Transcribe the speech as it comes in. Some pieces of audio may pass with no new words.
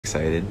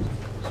excited.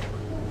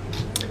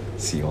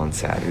 See you on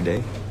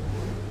Saturday.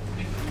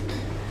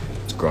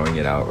 Just growing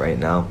it out right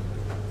now.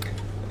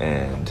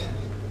 And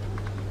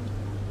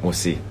we'll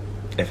see.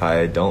 If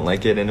I don't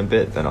like it in a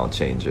bit, then I'll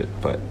change it.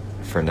 But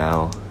for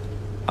now,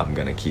 I'm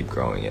gonna keep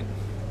growing it.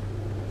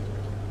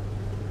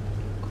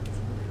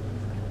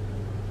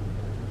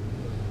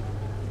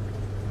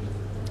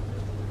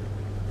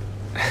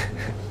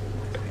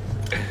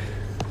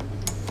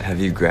 Have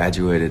you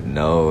graduated?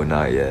 No,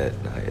 not yet.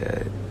 Not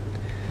yet.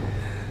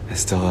 I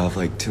still have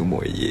like 2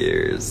 more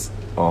years.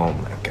 Oh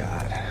my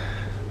god.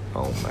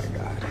 Oh my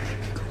god.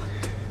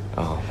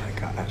 Oh my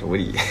god. What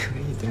are you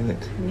doing?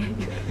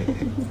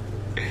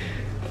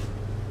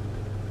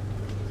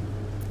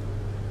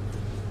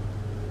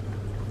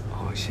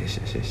 Oh, 谢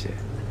谢谢谢。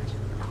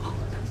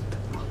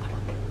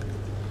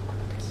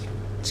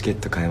チケッ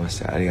ト買いまし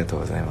た。ありがと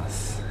うございま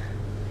す。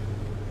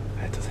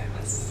ありがとうござい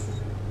ます。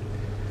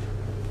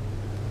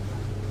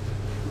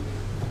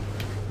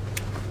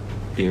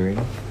Earring?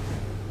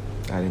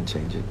 I didn't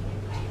change it.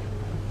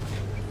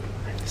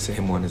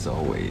 Same one as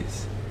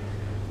always.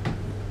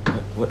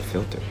 What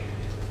filter?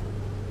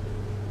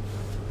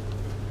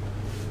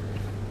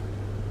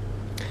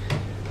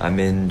 I'm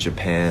in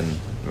Japan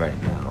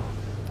right now,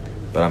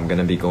 but I'm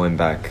gonna be going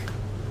back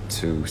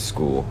to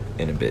school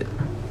in a bit.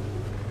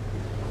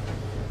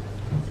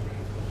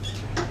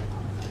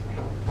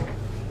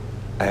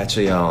 I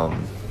actually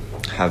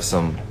have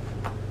some.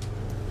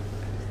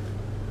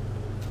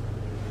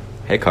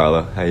 Hey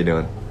Carla, how you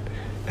doing?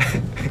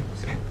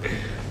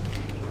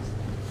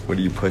 What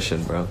are you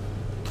pushing, bro?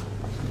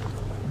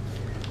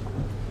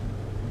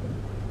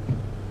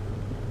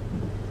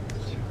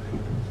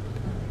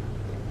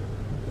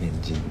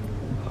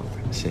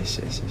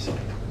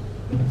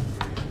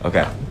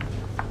 Okay.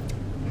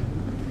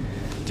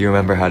 Do you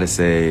remember how to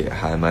say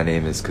hi, my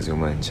name is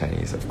Kazuma in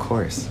Chinese? Of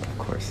course, of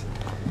course.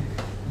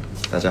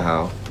 大家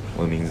好，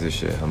我名字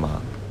是河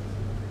马。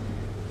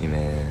你们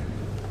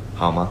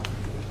好吗？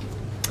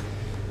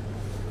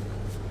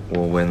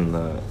我问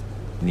了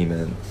你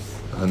们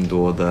很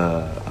多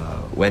的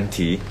问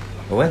题，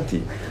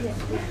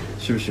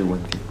是不是问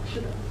题？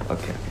是的。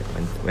OK，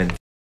 问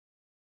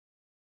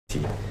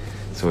题。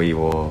所以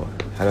我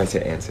how do I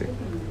say answer？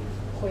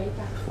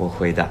 我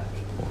回答。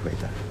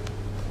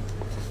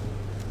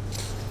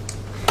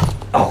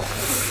哦，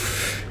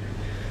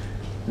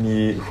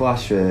你滑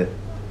雪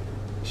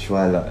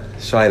摔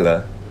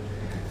了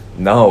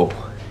 ？No,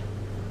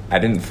 I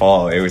didn't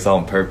fall. It was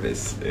on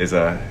purpose. It's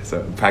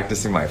so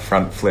practicing my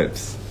front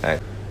flips. I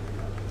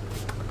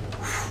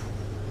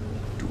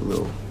do a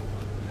little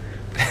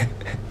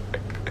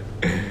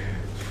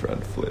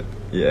front flip.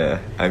 Yeah,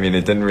 I mean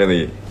it didn't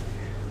really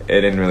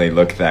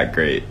look that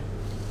great,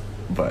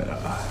 but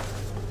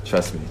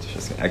trust me,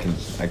 I can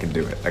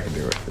do it. I can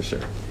do it for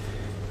sure.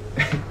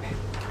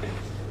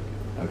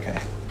 Okay.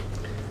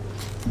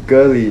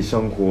 隔离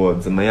生活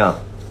怎么样？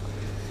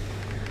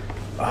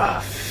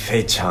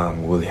非常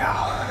无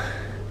聊。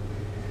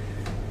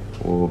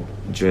我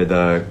觉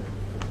得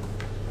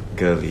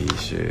隔离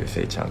是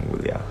非常无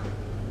聊。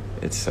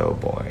It's so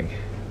boring.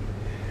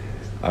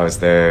 I was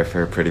there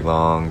for pretty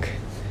long,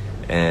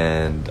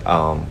 and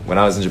when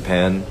I was in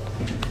Japan,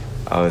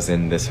 I was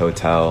in this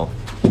hotel,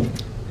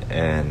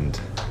 and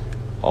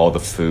all the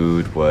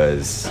food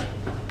was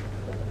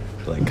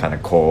like kind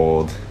of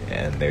cold,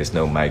 and there's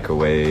no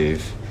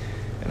microwave,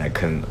 and I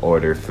couldn't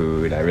order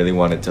food. I really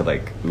wanted to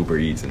like Uber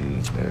Eats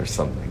or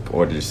something,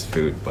 order just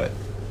food, but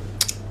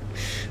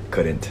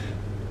couldn't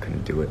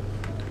do it.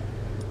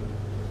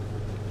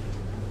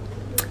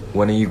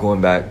 When are you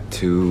going back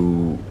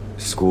to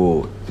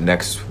school?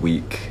 Next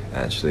week,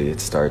 actually. It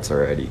starts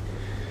already.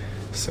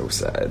 So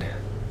sad.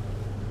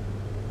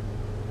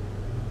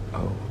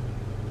 Oh,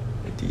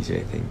 the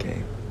DJ thing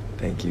came.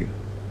 Thank you.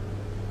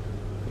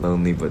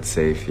 Lonely but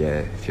safe,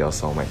 yeah, if y'all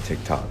saw my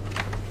TikTok.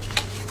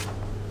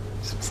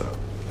 That's what's up.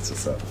 That's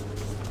what's up.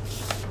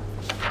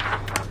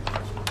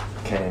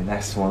 Okay,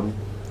 next one.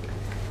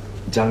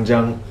 江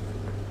江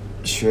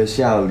学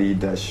校里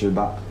的事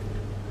吧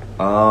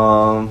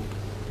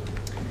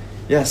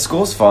Yeah,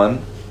 school's fun.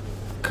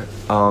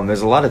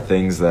 There's a lot of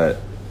things that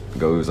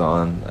goes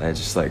on. It's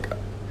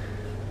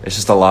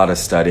just a lot of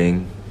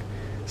studying.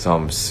 So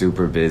I'm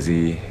super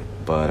busy,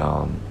 but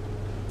I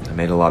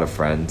made a lot of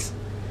friends,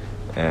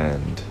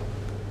 and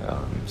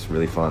it's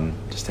really fun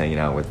just hanging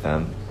out with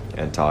them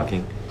and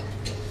talking.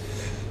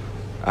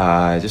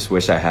 I just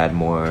wish I had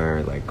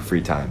more like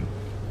free time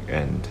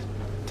and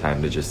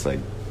time to just like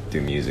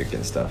do music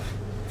and stuff,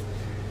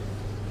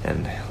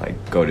 and like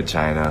go to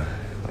China,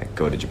 like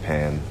go to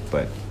Japan,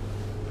 but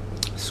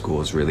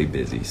school's really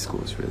busy.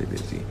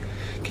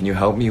 Can you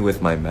help me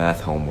with my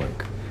math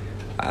homework?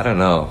 I don't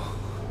know.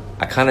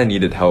 I kind of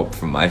needed help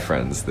from my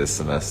friends this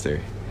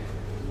semester.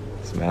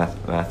 So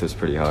math was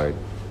pretty hard.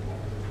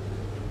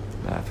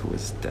 Math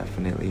was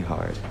definitely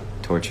hard.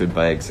 Tortured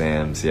by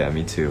exams. Yeah,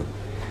 me too.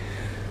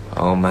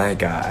 Oh my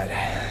god.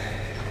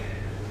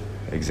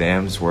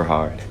 Exams were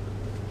hard.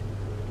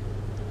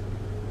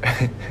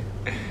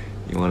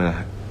 You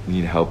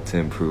need help to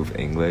improve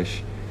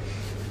English?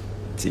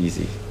 It's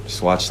easy.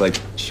 Just watch like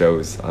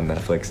shows on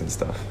Netflix and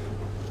stuff.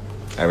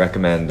 I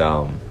recommend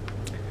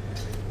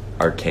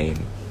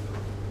Arcane.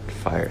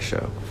 Fire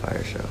show.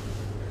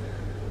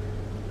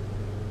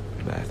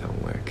 Math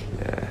homework.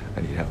 Yeah,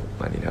 I need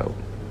help.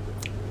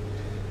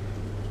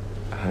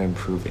 How to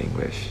improve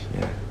English.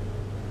 Yeah.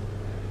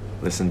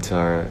 Listen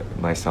to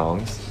my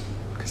songs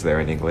because they're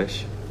in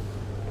English,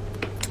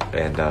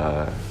 and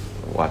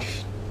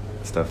watch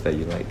stuff that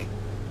you like.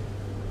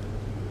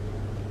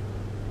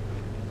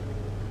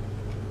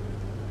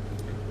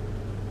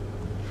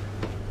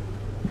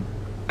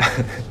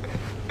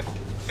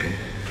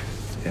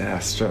 Yeah,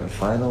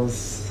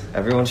 finals.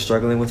 Everyone's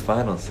struggling with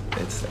finals.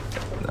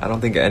 I don't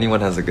think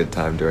anyone has a good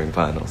time during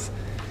finals.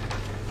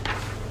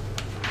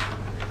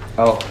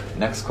 Oh,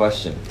 next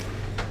question.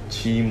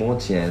 期末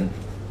前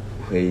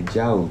回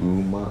家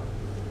路吗？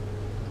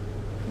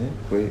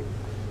回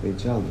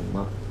家路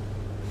吗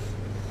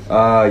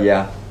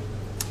？Yeah.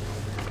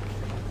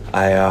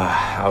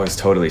 I was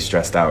totally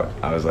stressed out.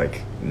 I was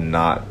like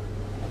not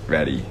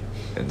ready,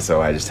 and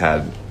so I just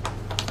had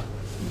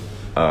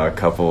a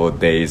couple of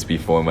days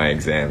before my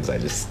exams. I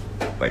just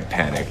like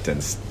panicked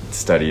and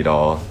studied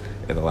all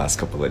in the last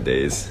couple of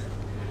days.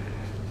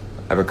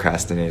 I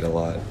procrastinate a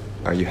lot.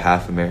 Are you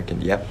half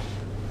American? Yep.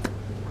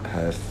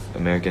 Half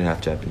American, half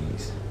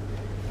Japanese.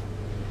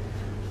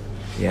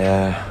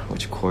 Yeah,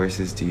 which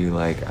courses do you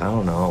like? I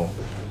don't know.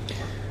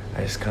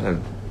 I just kind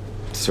of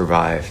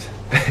survived.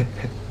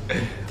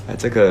 I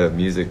took a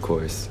music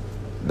course.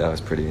 That was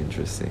pretty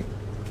interesting.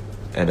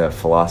 And a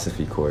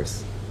philosophy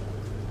course.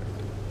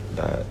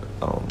 That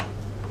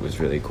was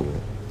really cool.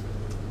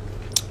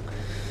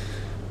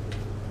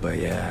 But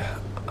yeah,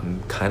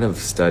 I'm kind of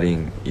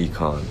studying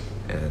econ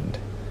and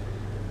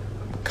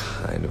I'm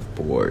kind of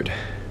bored.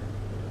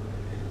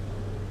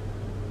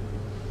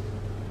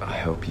 I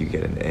hope you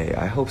get an A.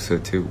 I hope so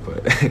too,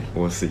 but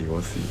we'll see.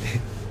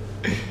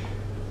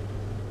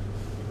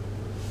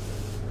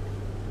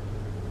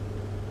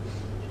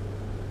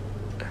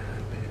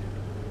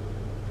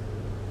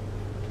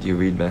 Do you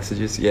read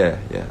messages? Yeah,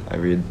 I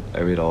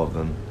read all of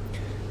them.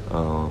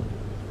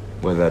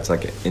 Whether that's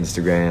like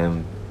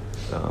Instagram,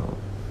 all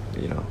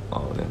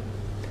of them.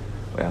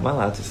 Wait, am I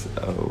allowed to?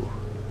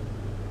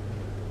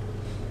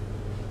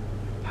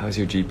 How's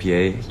your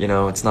GPA?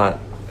 It's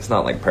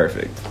not like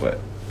perfect, but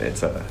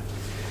it's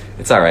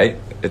all right.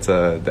 It's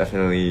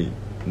definitely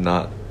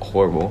not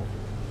horrible.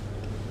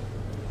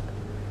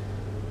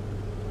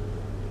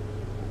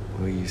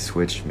 Will you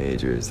switch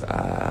majors?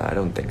 I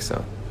don't think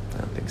so.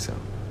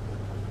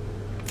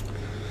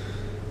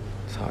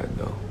 It's hard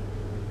though.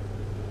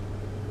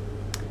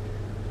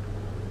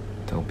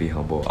 Don't be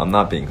humble. I'm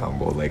not being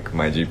humble. Like,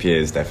 my GPA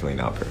is definitely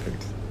not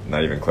perfect.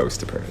 Not even close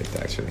to perfect,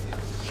 actually.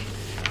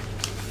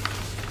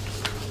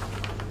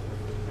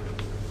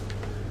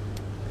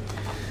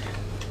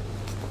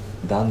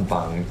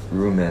 Danbang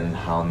Rumen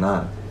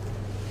Haonan.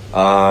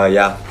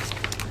 Yeah.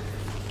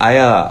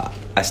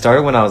 I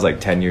started when I was like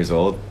 10 years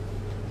old.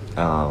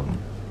 And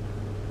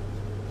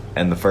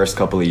the first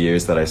couple of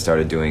years that I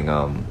started doing,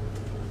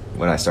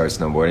 when I started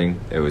snowboarding,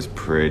 it was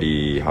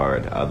pretty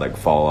hard. I'd like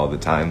fall all the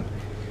time.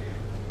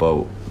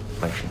 But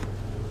like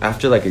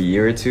after like a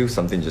year or two,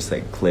 something just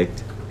like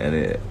clicked, and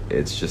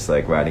it's just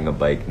like riding a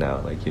bike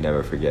now. Like, you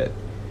never forget.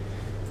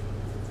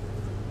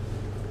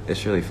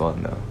 It's really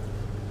fun though.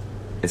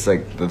 It's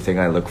like the thing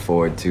I look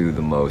forward to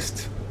the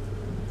most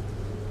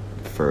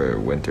for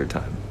winter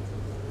time.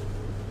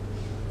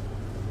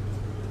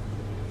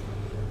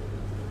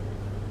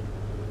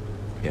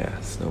 Yeah,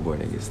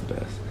 snowboarding is the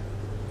best.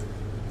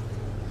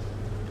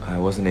 I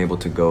wasn't able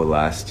to go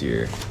last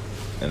year,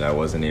 and I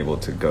wasn't able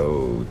to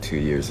go 2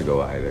 years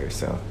ago either,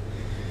 so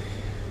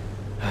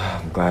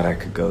I'm glad I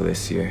could go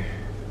this year.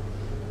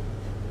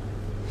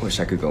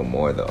 Wish I could go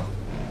more though.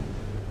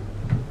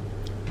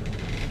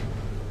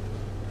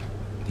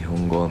 日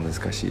本語は難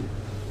しい。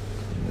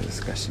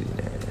難しいね。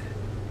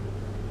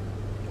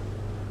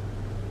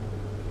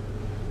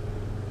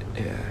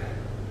Yeah.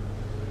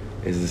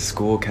 Is the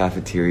school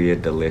cafeteria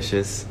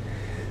delicious?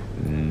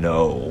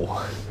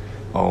 No.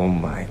 Oh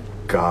my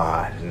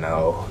god,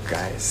 no,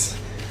 guys.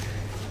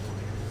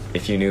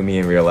 If you knew me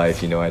in real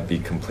life, you know I'd be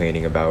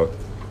complaining about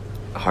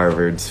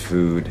Harvard's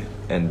food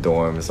and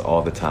dorms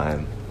all the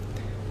time.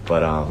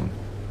 But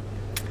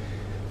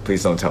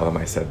please don't tell them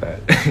I said that.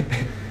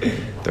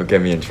 Don't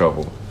get me in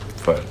trouble.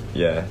 But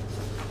yeah,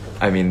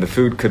 I mean, the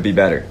food could be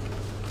better.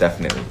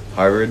 Definitely.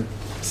 Harvard,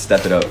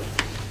 step it up.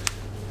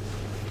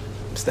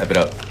 Step it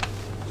up.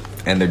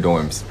 And their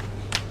dorms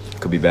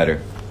could be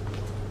better.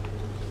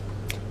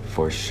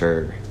 For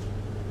sure.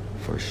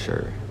 For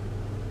sure.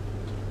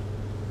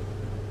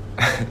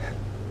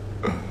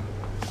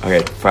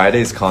 Okay,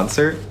 Friday's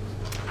concert.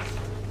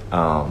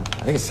 I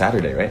think it's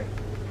Saturday, right?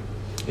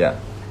 Yeah.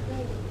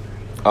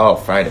 Oh,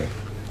 Friday.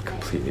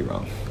 Completely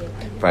wrong.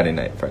 Friday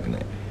night.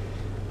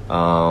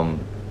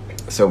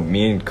 So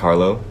me and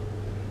Carlo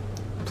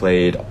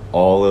played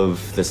all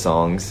of the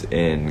songs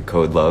in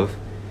Code Love,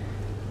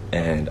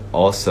 and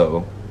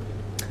also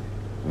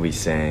we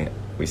sang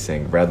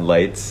Red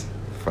Lights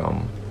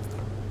from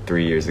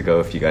 3 years ago.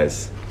 If you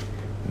guys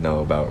know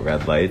about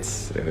Red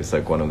Lights, it was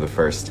like one of the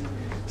first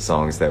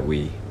songs that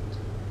we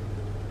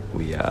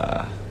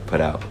put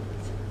out.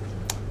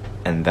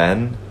 And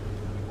then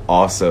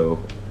also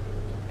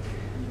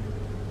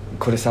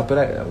これサプ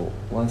ライ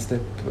one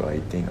step は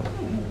言っていいの?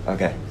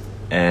 Okay.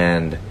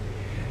 And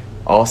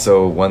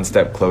also One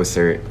Step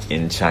Closer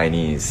in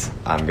Chinese.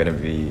 I'm gonna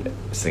be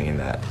singing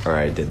that, or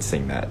I did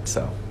sing that,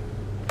 so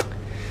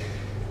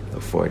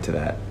look forward to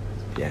that.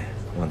 Yeah,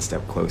 One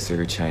Step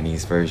Closer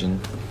Chinese version,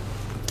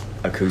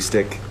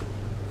 acoustic.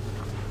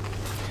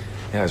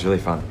 Yeah, it was really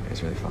fun.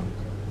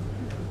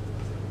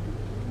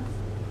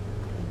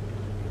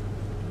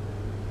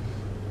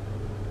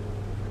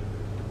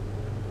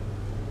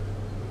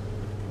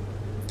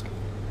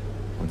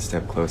 One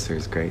Step Closer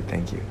is great.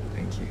 Thank you.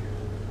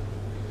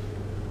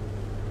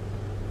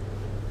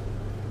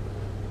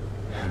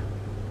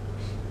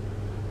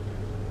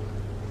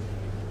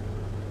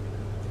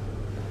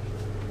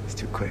 It's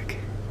too quick.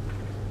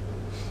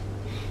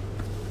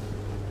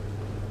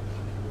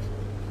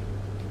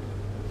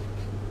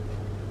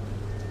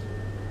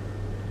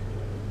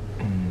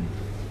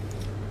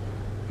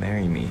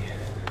 Marry me.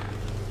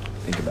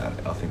 Think about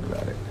it. I'll think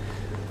about it.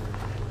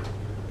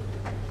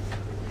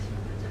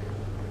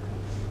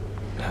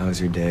 How was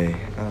your day?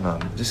 I don't know.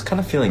 I'm just kind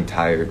of feeling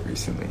tired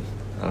recently.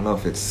 I don't know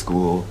if it's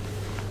school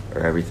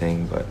or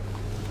everything, but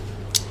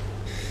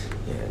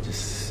yeah,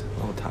 just a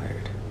little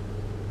tired.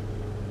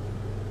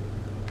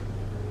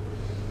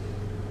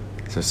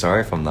 So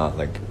sorry if I'm not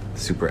like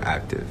super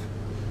active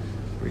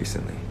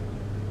recently.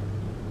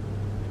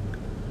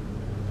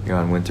 You're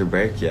on winter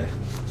break? Yeah.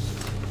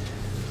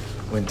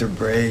 Winter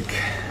break.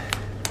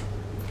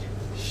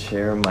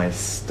 Share my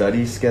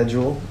study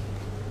schedule.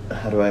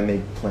 How do I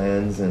make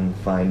plans and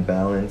find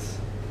balance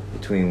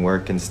between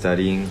work and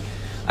studying?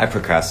 I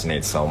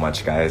procrastinate so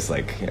much, guys.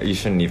 Like, you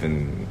shouldn't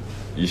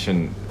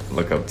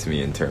look up to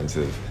me in terms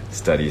of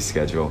study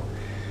schedule,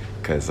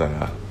 because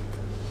I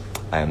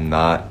am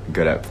not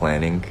good at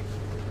planning.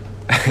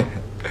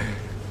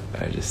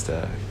 I just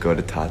go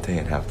to Tate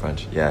and have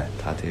brunch. Yeah,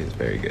 Tate is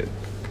very good.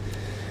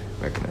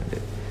 Recommend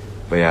it.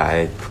 But yeah,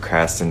 I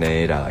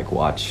procrastinate. I like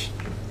watch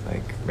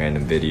like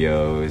random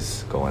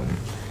videos, go on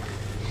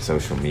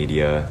social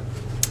media.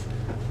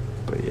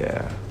 But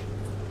yeah,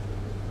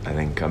 I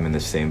think I'm in the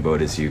same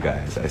boat as you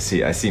guys. I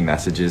see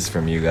messages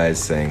from you guys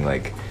saying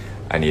like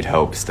I need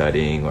help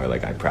studying, or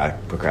like I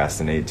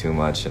procrastinate too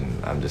much,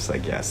 and I'm just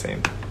like, yeah,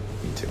 same.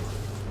 Me too.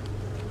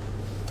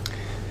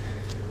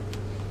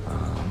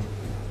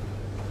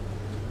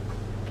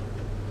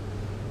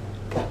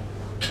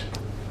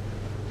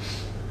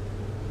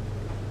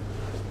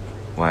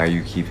 Why are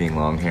you keeping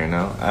long hair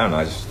now? I don't know,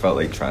 I just felt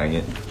like trying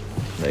it.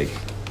 Like,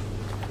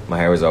 my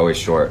hair was always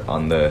short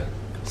on the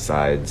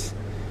sides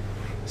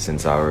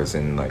since I was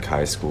in like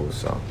high school,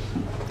 so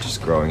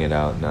just growing it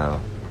out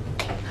now.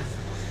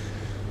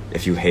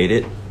 If you hate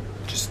it,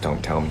 just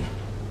don't tell me.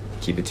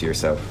 Keep it to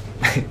yourself.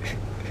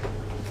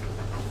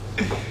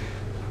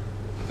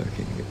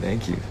 Okay,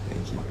 thank you.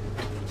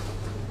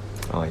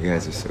 Oh, you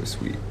guys are so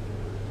sweet.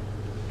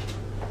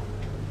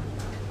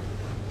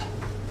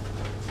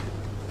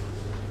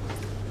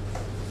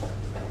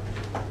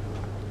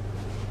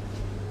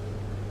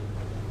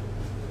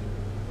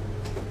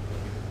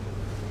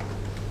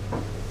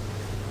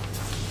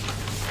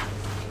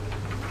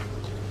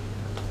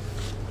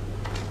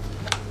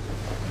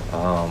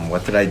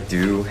 What did I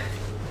do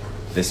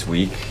this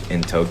week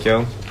in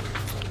Tokyo?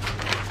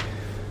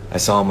 I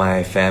saw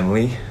my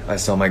family. I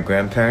saw my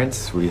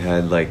grandparents. We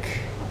had like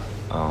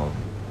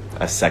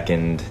a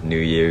second New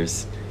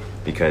Year's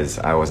because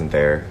I wasn't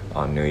there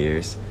on New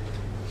Year's.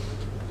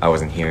 I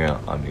wasn't here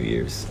on New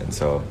Year's, and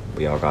so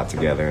we all got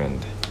together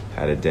and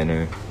had a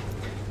dinner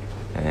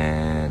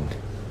and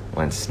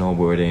went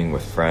snowboarding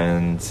with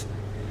friends,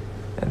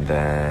 and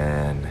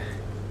then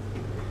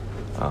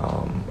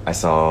I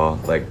saw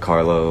like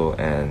Carlo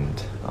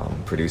and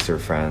producer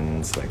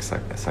friends like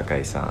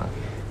Sakai-san,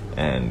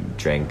 and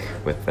drank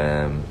with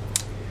them.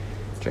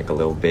 Drank a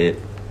little bit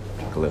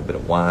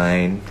of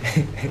wine.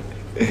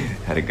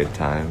 Had a good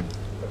time.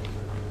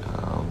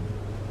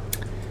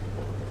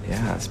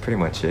 Yeah, that's pretty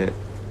much it.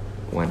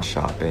 Went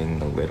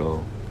shopping a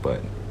little,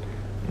 but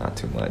not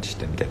too much.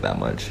 Didn't get that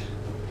much.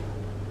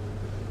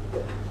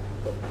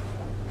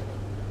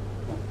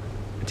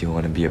 Do you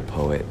want to be a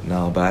poet?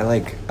 No, but I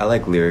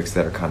like lyrics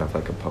that are kind of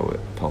like a poem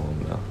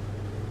though.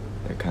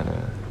 They're kind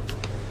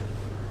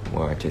of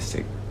more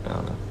artistic. I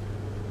don't know.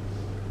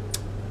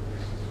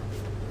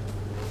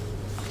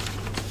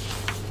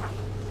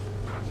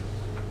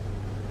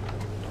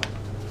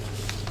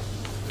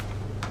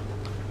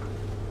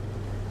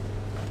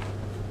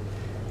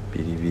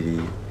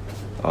 Bidi.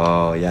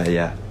 Oh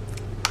yeah.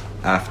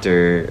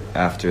 After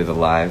the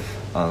live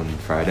on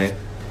Friday,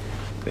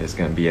 there's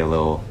gonna be a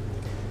little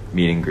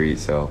meet and greet,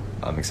 so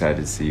I'm excited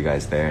to see you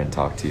guys there and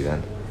talk to you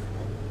then.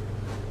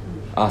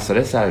 Oh, so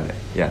that's Saturday.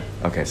 Yeah.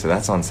 Okay, so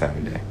that's on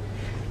Saturday,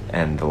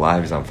 and the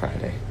live is on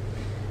Friday.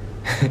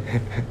 On Friday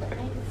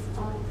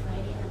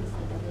and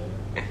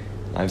Saturday.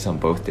 Live's on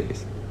both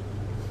days.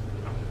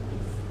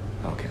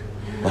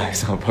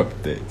 guys on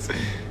both days.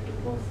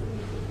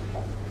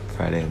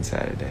 Friday and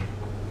Saturday.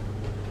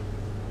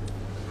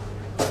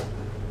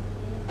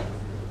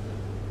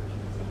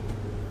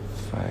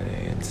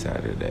 Friday and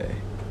Saturday.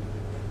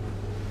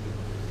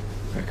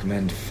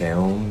 Recommend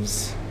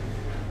films?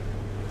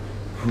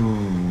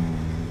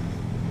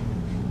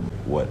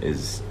 What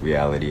is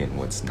reality and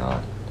what's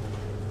not?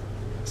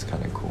 It's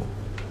kind of cool.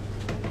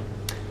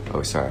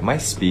 Oh, sorry. Am I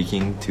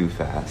speaking too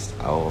fast?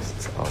 I'll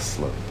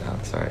slow it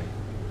down. Sorry.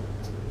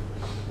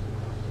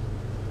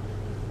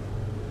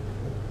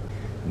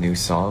 New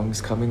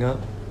songs coming up?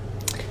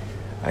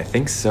 I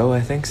think so.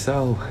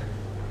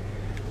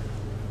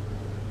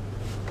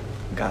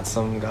 Got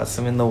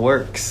some in the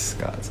works.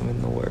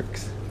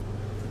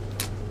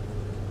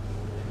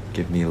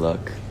 Give me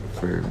luck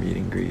for meet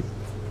and greet.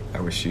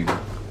 I wish you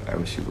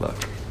luck.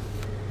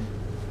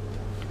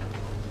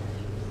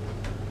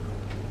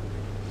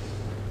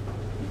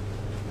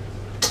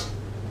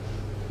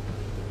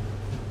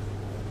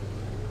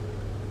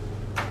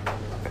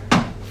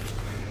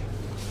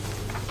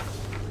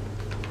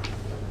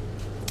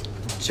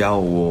教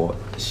我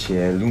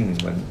写论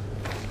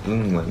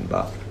文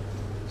吧。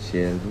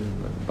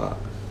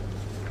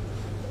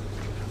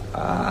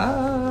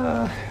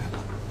I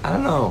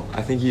don't know.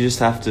 I think you just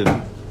have to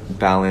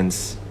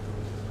balance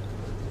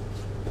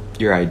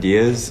your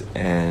ideas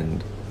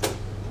and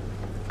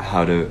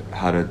how to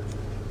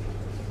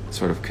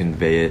sort of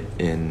convey it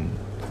in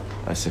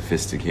a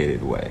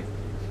sophisticated way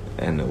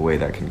and a way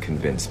that can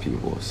convince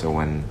people. So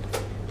when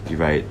you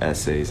write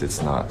essays,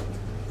 it's not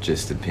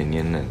just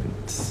opinion, and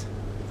it's,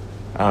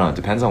 I don't know, it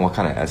depends on what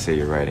kind of essay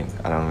you're writing.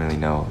 I don't really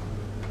know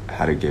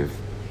how to give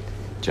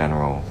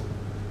general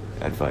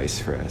advice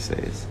for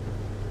essays.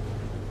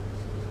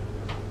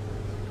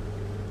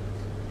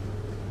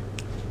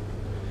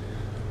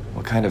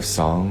 What kind of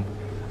song?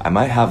 I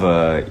might have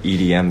a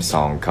EDM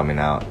song coming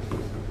out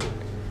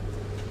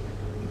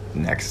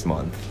next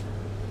month,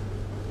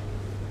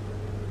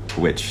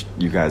 which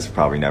you guys have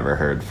probably never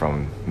heard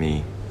from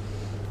me,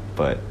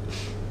 but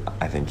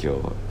I think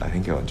you'll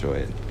enjoy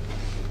it.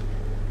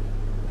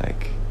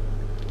 Like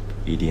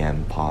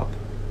EDM pop.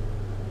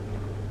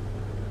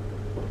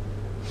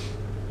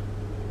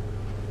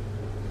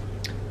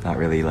 Not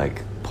really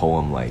like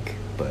poem-like,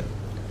 but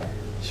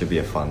should be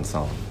a fun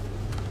song.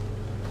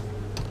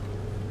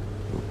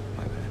 Ooh,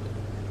 my bad.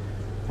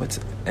 What's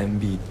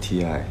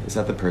MBTI? Is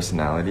that the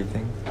personality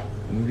thing?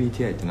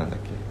 MBTI ってなんだっ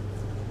け？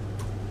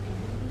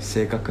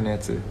性格のや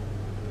つ?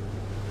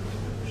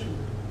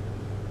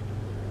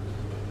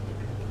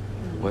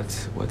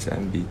 What's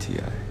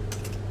MBTI?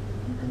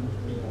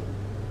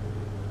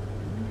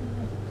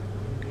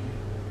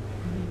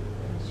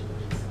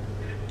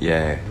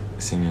 Yeah,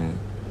 singing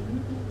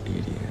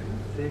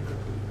EDM.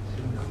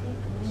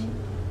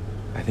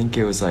 I think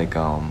it was like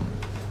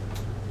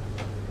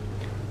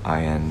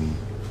INTN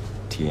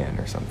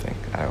or something.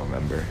 I don't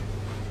remember.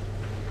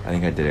 I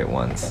think I did it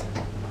once.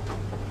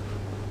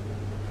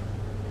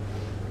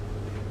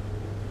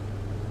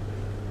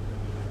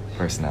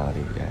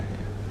 Personality, yeah.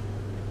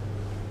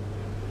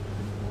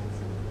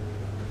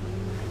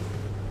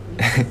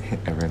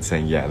 Everyone's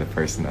saying, yeah, the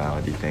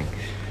personality thing.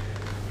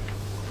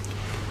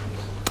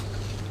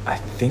 I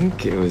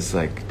think it was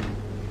like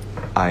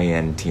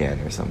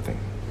INTN or something.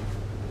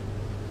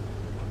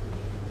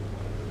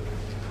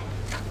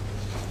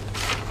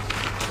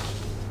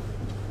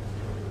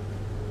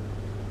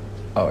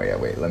 Oh yeah,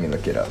 wait, let me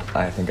look it up.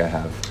 I think I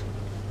have.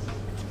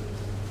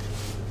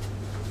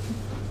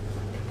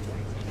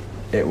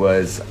 It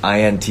was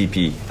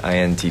INTP,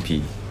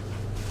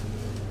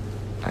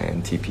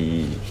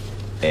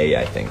 A,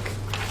 I think.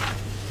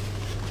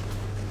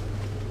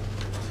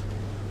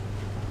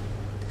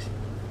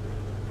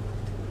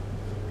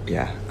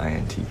 Yeah,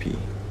 INTP.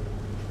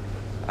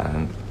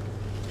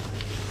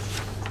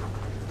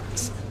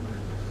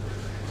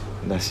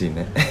らしい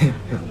ね。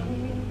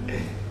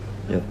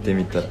やって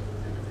み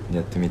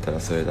たら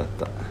それだっ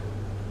た。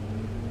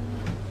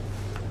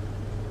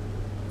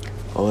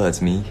Oh,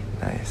 that's me?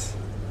 Nice.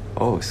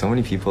 Oh, so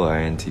many people are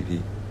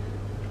INTP.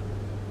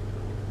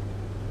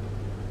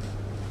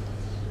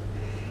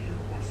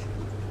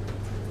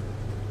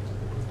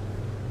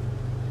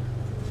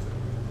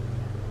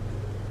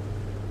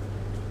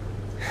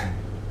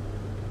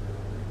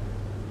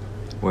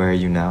 Where are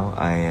you now?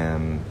 I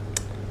am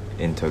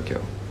in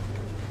Tokyo.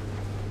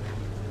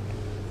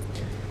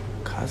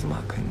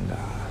 Kazuma-kun da.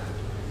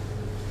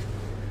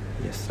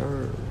 Yes,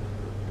 sir.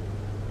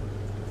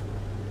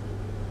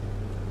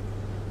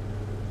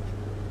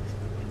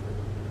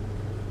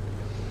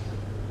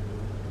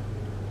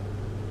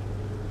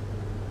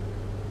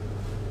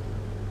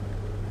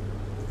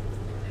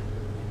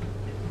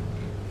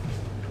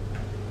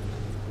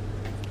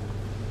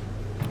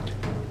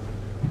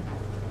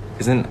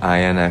 Isn't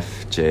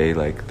INFJ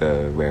like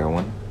the rare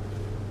one?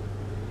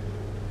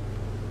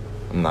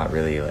 I'm not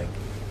really like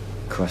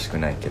詳しく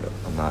ないけど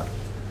I'm not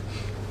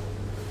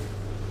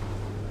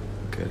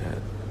good at,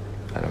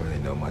 I don't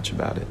really know much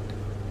about it.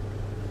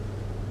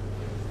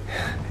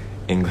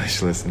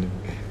 English listening.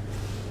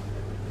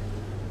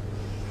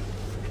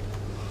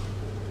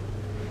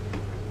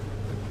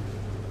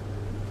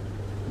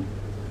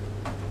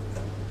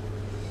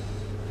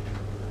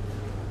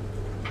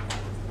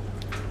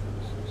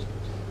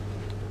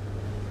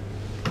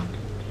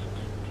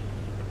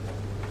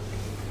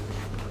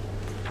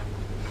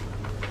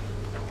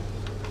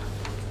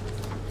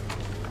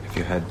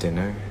 You had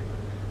dinner?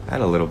 I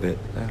had a little bit.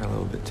 I had a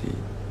little bit to eat.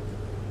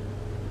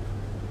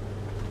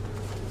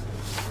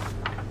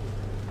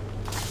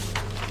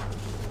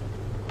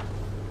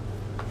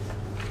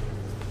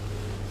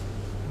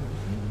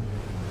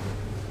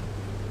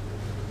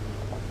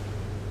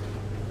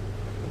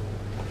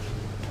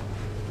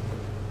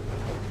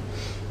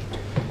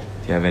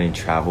 Do you have any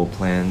travel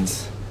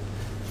plans?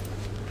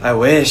 I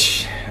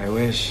wish. I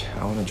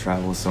want to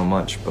travel so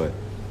much, but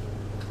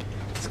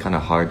it's kind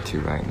of hard to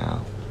right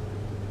now.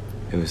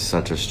 It was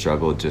such a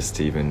struggle just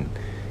to even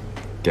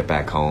get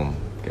back home,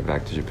 get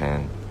back to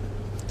Japan.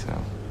 So,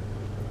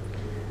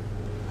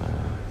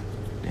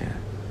 yeah.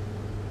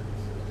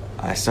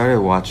 I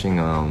started watching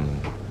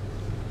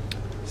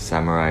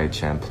Samurai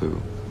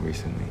Champloo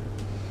recently.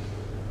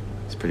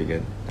 It's pretty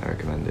good. I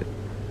recommend it.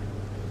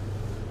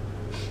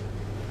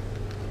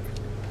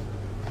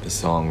 The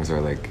songs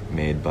are like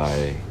made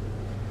by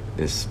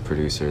this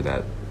producer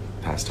that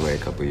passed away a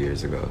couple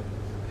years ago.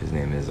 His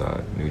name is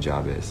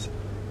Nujabes.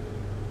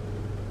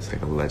 It's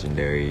like a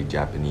legendary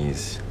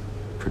Japanese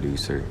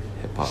producer,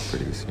 hip-hop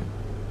producer.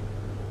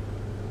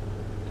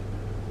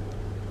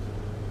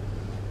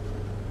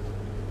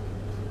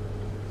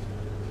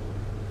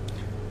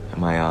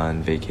 Am I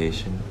on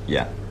vacation?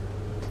 Yeah.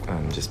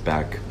 I'm just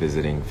back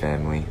visiting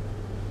family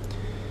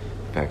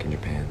back in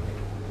Japan.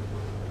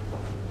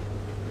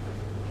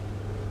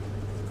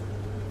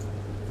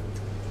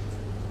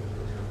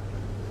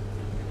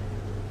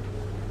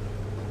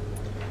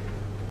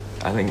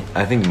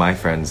 I think my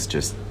friends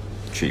just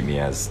treat me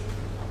as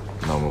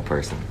a normal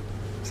person,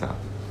 so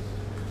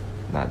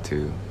not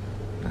too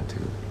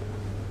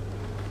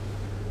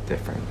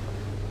different.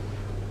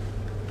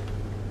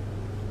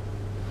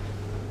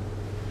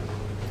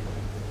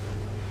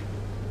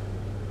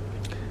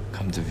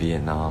 Come to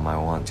Vietnam, I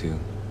want to.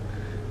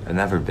 I've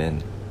never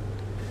been.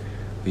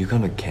 Will you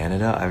come to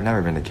Canada? I've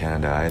never been to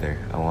Canada either.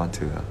 I want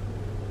to though.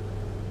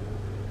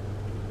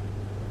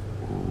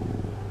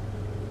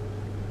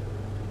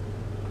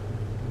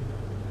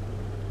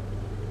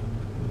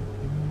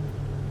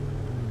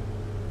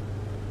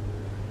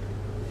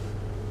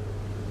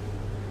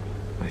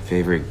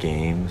 Favorite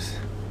games,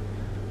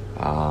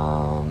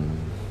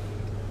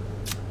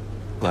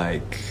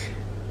 like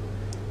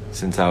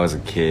since I was a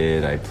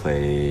kid I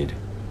played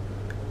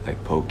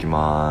like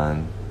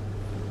Pokemon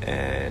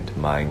and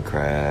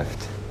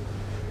Minecraft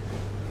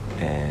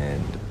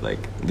and like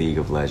League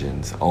of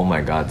Legends. Oh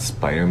my god,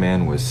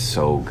 Spider-Man was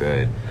so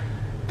good.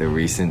 The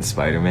recent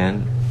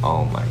Spider-Man,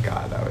 oh my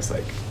god, I was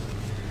like,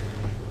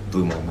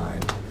 blew my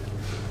mind.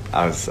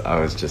 I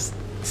was just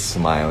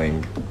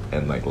smiling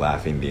and like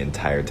laughing the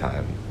entire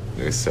time.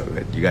 It was so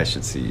good. You guys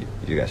should see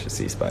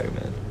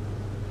Spider-Man.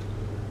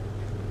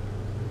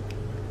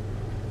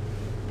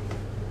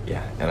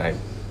 Yeah, and I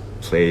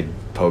played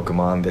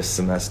Pokemon this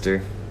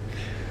semester.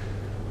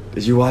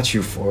 Did you watch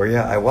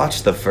Euphoria? I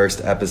watched the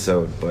first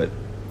episode, but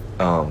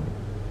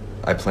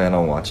I plan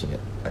on watching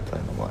it. I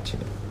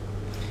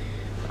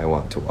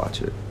want to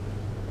watch it.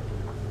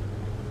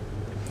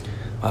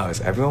 Wow,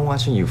 is everyone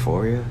watching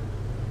Euphoria?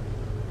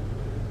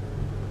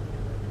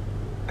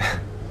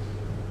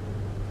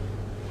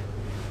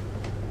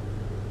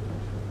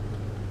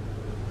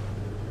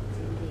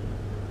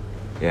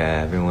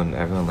 Yeah, everyone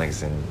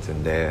likes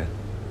Zendaya.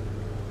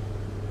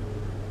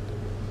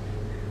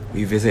 Will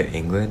you visit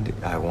England?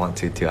 I want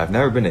to too. I've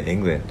never been to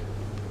England.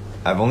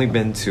 I've only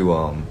been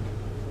to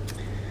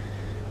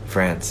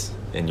France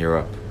in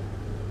Europe.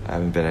 I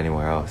haven't been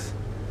anywhere else.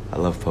 I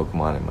love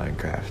Pokemon and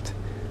Minecraft.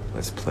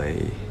 Let's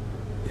play.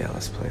 Yeah,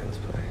 let's play.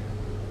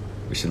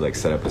 We should like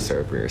set up a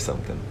server or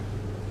something.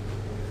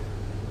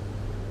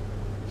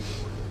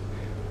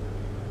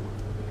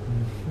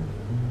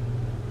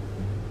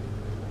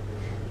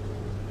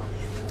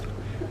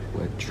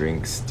 What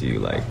drinks do you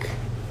like?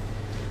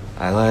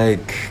 I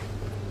like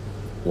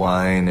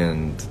wine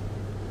and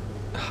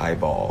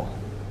highball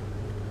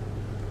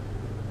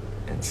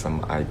and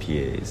some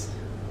IPAs.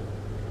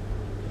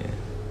 Yeah.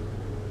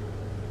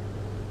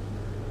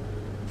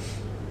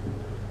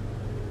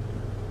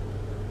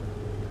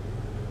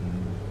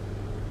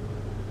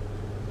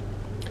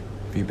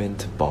 Have you been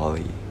to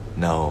Bali?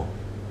 No,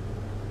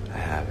 I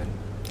haven't.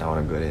 I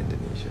want to go to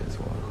Indonesia as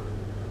well.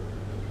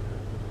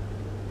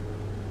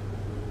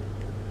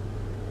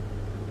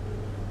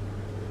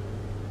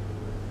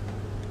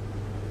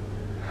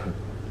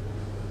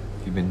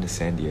 You been to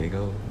San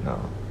Diego?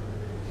 No.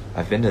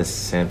 I've been to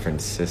San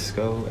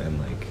Francisco and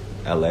like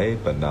LA,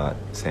 but not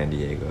San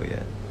Diego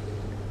yet.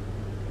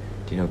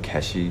 Do you know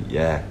Keshi?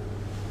 Yeah.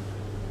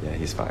 Yeah,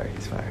 he's fire.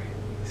 He's very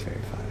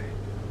fire.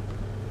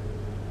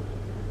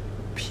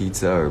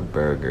 Pizza or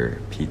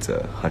burger?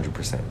 Pizza,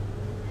 100%.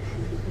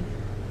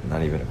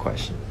 Not even a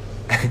question.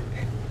 Do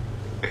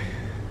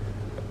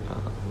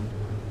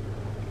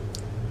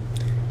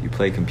you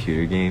play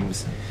computer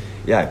games?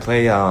 Yeah, I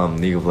play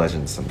League of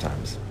Legends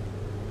sometimes.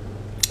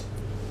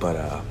 But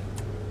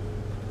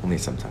only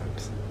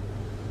sometimes.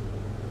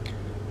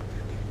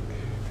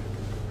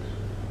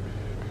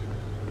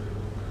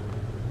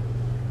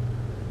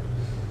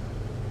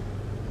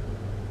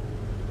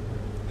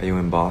 Are you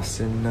in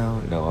Boston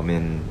now? No, I'm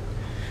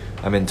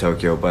in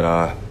Tokyo,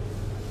 but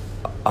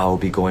I'll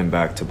be going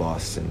back to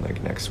Boston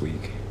like next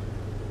week.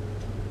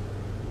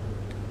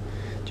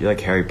 Do you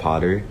like Harry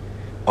Potter?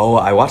 Oh,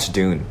 I watched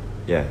Dune.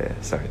 Yeah,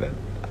 sorry, that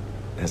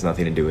has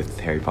nothing to do with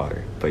Harry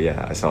Potter. But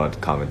yeah, I saw a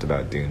comment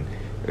about Dune.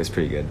 It was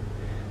pretty good.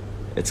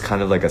 It's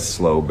kind of like a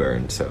slow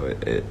burn, so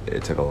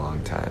it took a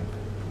long time.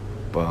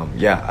 But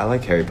yeah, I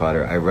like Harry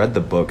Potter. I read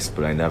the books,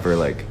 but I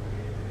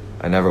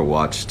never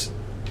watched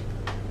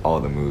all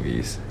the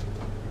movies.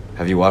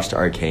 Have you watched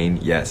Arcane?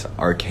 Yes,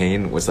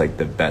 Arcane was like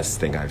the best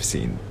thing I've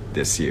seen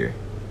this year.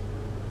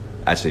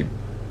 Actually,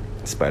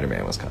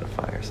 Spider-Man was kind of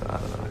fire, so I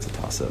don't know, it's a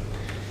toss-up.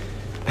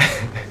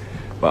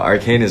 But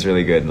Arcane is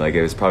really good. Like,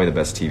 it was probably the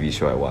best TV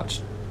show I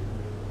watched.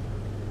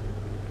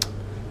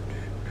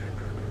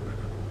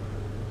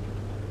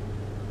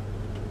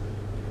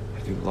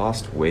 Have you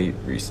lost weight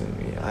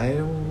recently? I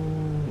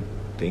don't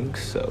think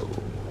so.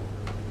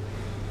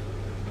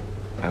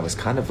 I was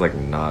kind of like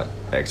not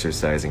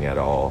exercising at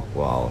all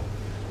while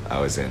I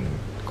was in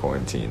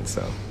quarantine,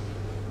 so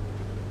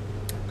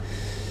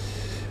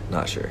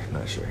not sure.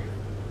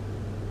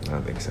 I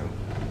don't think so.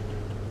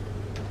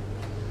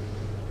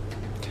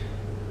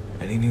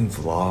 Any new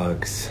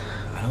vlogs?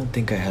 I don't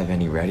think I have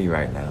any ready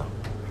right now.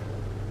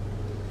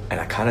 And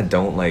I kind of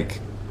don't like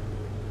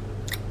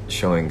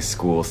showing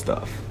school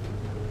stuff.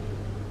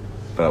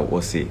 But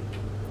we'll see.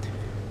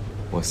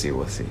 We'll see.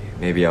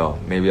 Maybe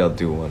I'll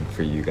do one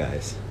for you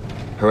guys.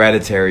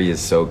 Hereditary is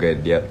so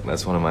good. Yep,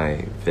 that's one of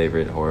my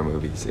favorite horror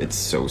movies. It's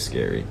so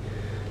scary.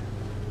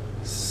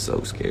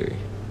 So scary.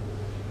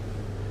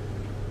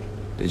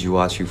 Did you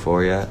watch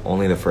Euphoria?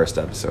 Only the first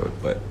episode,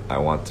 but I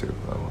want to.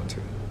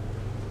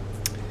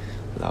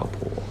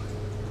 Laopo.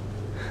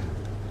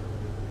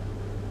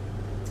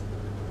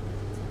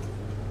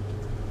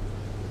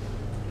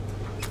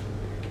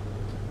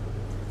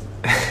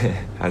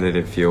 How did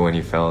it feel when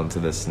you fell into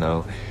the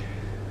snow?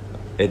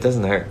 It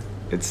doesn't hurt.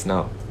 It's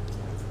snow.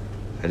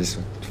 I just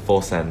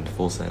full send.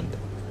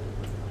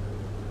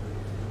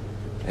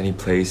 Any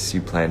place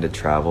you plan to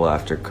travel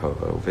after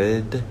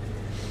COVID?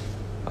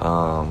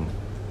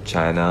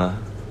 China,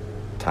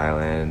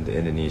 Thailand,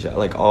 Indonesia,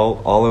 like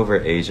all over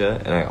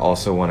Asia. And I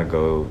also want to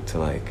go to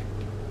like,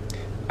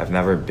 I've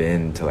never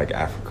been to like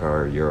Africa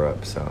or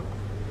Europe, so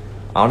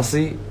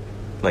honestly,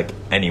 like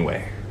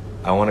anywhere.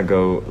 I want to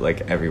go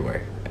like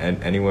everywhere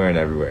and anywhere and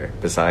everywhere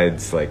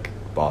besides like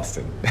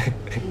Boston.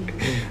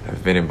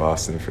 I've been in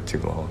Boston for too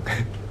long.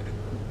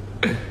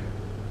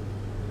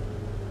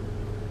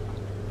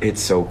 It's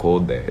so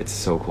cold there. It's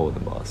so cold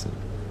in Boston.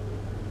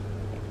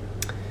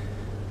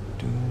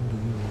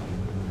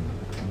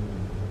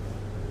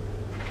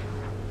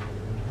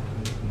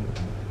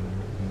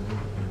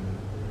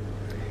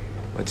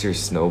 What's your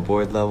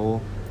snowboard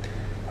level?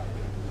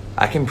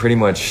 I can pretty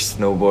much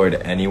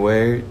snowboard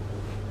anywhere.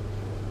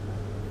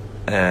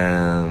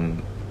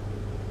 And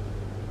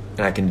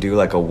I can do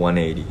like a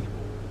 180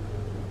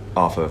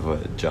 off of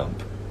a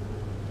jump.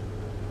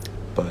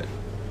 But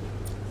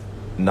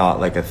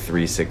not like a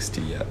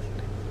 360 yet.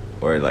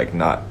 Or like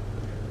not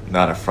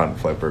a front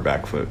flip or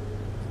back flip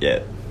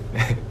yet.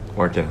 I'm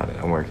working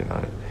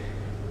on it.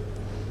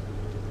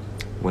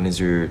 When is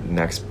your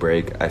next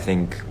break? I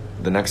think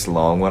the next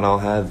long one I'll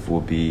have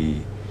will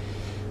be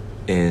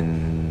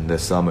in the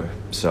summer.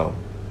 So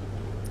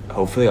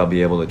hopefully I'll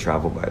be able to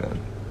travel by then.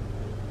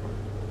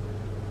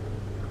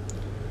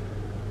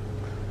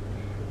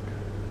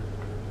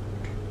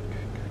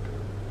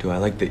 Do I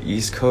like the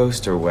East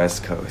Coast or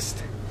West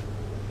Coast?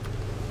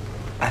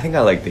 I think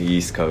I like the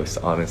East Coast,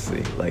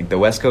 honestly. Like, the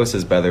West Coast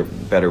is better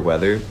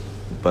weather,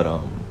 but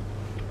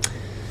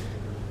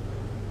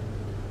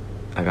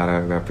I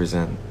gotta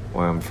represent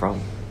where I'm from.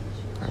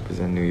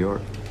 Represent New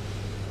York.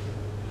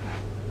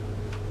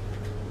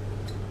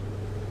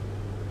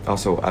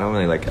 Also, I don't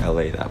really like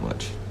LA that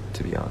much,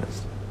 to be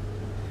honest.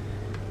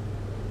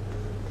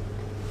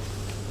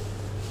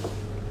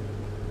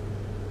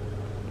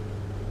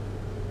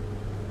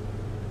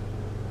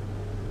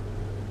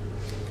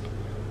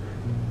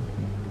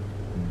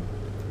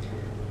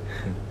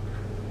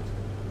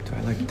 Do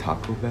I like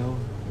Taco Bell?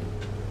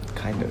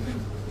 Kind of.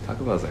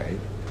 Taco Bell's alright.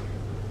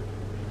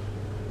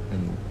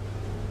 And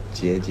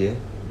Jie?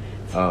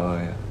 Oh,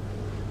 yeah.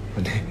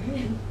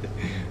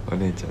 お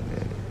姉ちゃん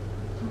ね.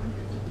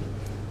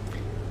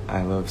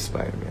 I love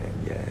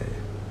Spider-Man, yeah.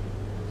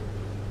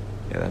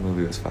 Yeah, that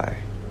movie was fire.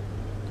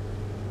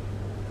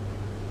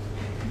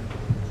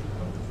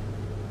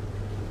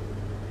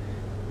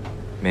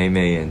 Mei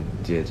Mei and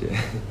Jie.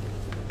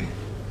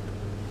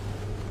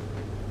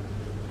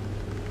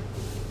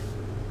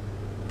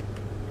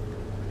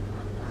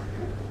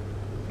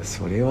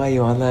 それは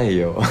言わない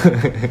よ。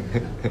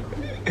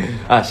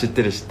あ、知っ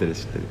てる。い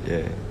や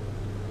いや。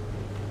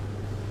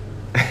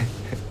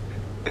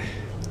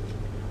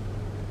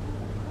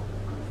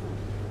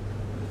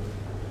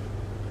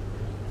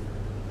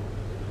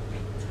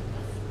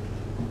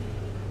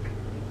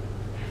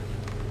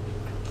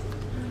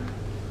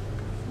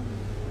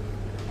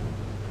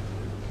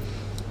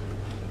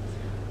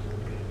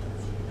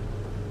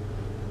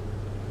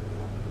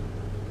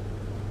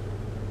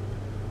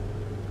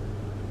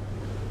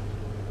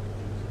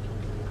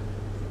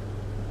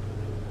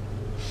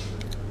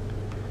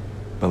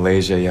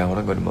Malaysia, yeah, I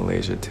want to go to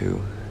Malaysia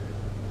too.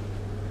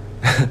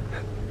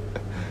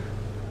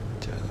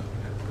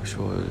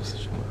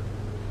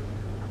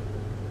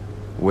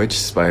 Which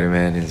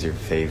Spider-Man is your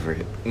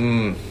favorite?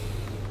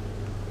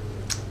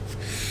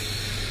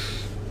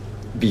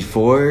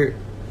 Before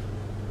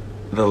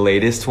the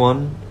latest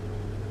one,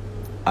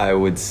 I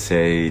would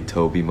say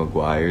Tobey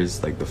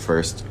Maguire's, like the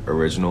first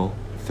original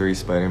 3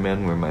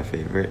 Spider-Man were my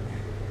favorite.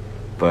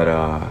 But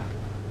I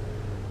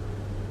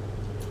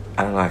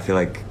don't know, I feel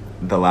like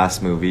the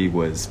last movie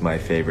was my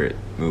favorite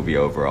movie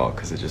overall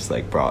because it just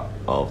like brought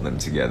all of them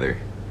together.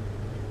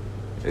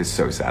 It's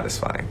so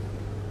satisfying.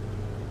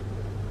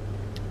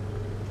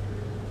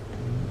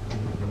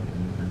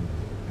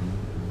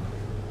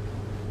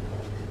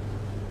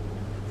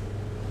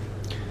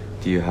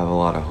 Do you have a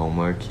lot of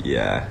homework?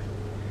 Yeah.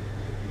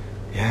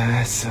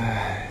 Yeah, it's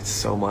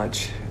so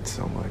much. It's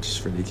so much.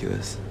 It's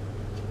ridiculous.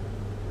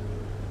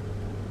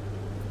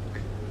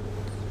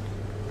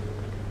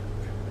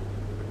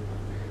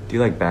 Do you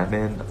like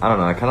Batman? I don't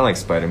know. I kind of like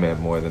Spider-Man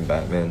more than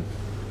Batman.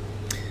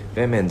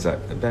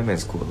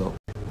 Batman's cool though.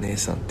 姉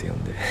さんって呼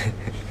んで。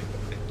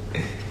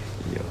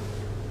Yo.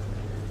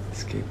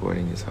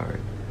 Skateboarding is hard,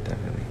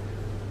 definitely.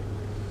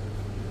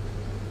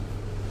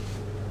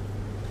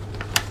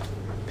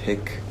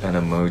 Pick an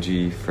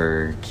emoji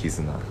for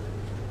Kizuna.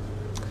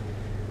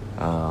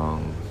 How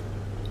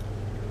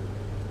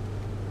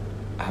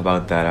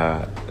about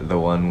that, the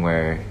one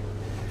where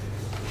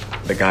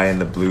the guy in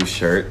the blue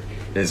shirt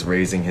is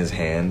raising his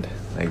hand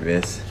like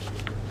this?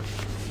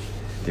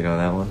 Do you know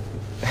that one?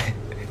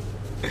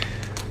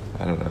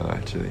 I don't know,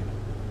 actually.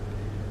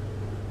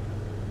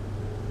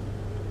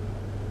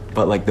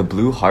 But like the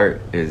blue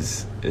heart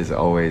is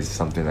always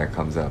something that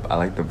comes up. I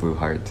like the blue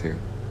heart too.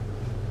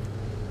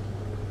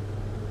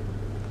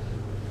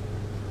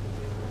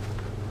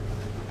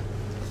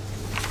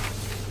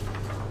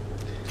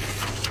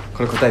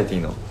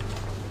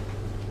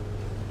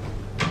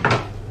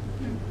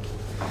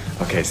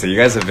 Okay, so you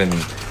guys have been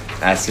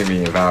asking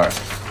me about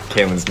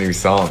Caitlin's new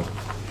song.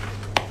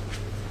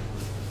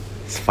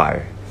 It's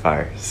fire,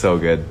 so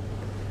good.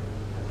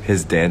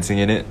 His dancing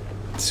in it,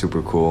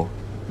 super cool.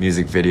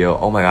 Music video,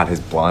 oh my god, his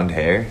blonde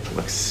hair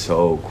looks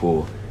so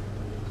cool.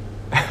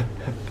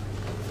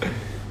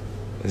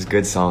 It's a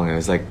good song. It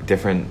was like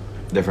different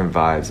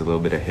vibes, a little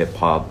bit of hip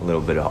hop, a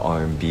little bit of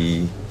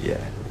R&B,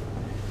 yeah.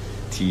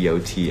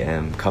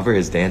 TOTM. Cover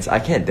his dance. I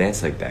can't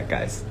dance like that,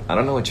 guys. I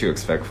don't know what you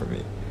expect from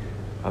me.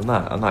 I'm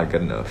not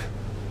good enough.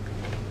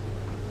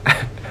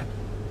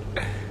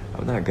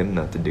 I'm not good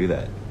enough to do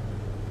that.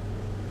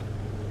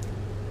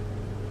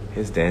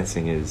 His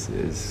dancing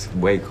is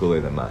way cooler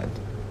than mine.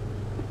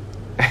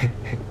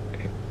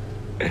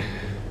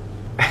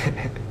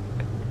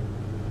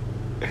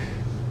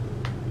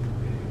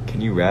 Can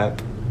you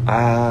rap?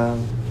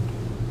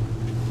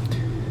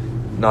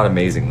 Not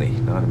amazingly.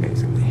 Not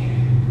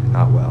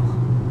well.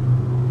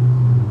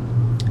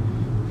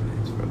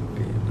 From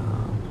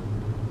Vietnam.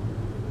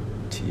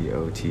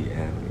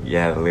 TOTM.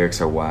 Yeah, the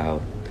lyrics are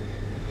wild.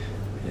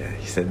 Yeah,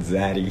 he said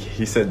Zaddy.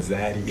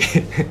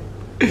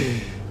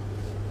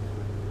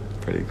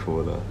 Pretty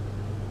cool though.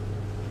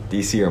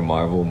 DC or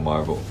Marvel?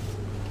 Marvel.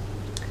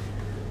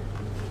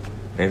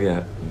 Maybe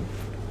I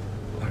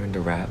learn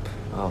to rap.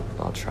 I'll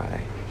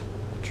try.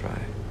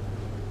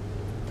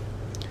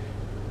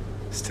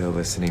 Still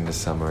listening to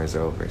Summer is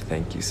Over.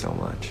 Thank you so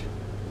much.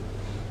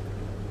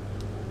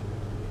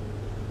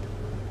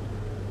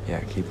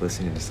 Yeah, keep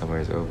listening to Summer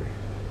is Over.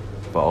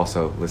 But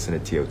also listen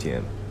to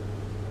TOTM.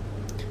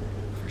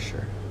 For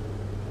sure.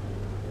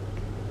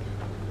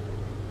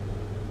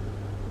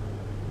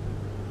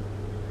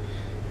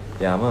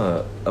 Yeah, I'm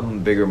a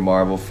bigger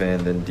Marvel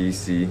fan than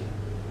DC.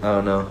 I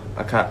don't know.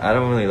 I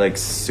don't really like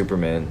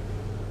Superman.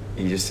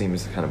 He just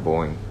seems kind of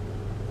boring.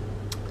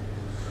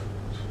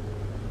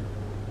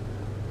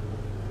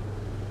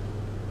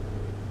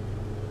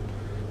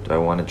 Do I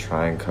want to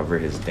try and cover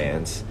his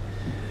dance?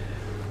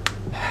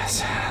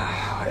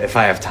 If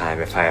I have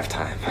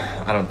time.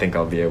 I don't think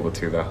I'll be able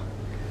to though.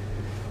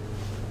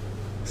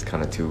 It's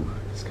kind of too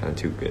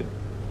good.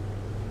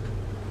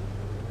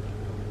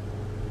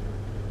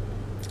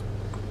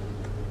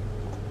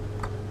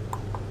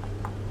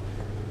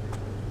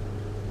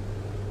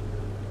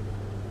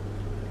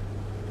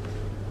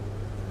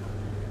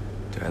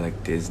 Do I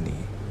like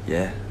Disney?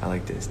 Yeah, I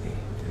like Disney.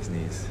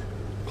 Disney's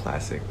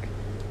classic.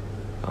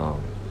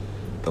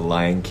 The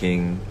Lion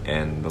King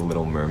and The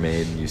Little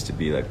Mermaid used to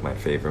be like my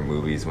favorite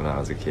movies when I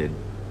was a kid.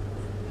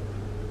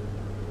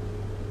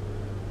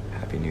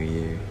 Happy New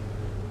Year.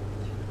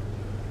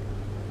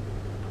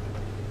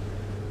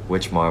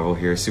 Which Marvel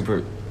here?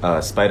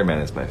 Spider-Man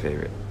is my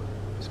favorite.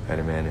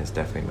 Spider-Man is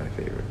definitely my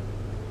favorite.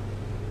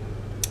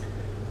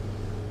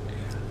 Yeah.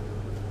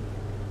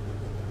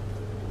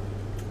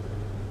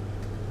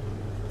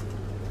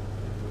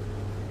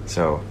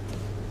 So,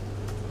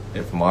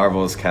 if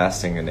Marvel is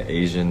casting an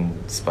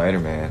Asian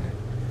Spider-Man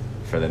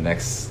for the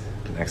next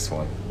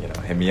one,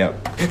 hit me up.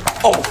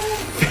 Oh!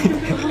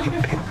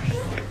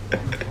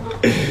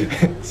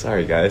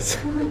 Sorry, guys.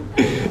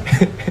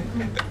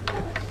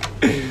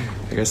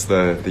 I guess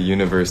the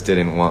universe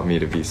didn't want me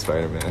to be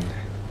Spider-Man.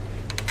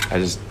 I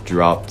just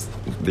dropped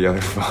the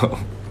other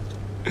phone.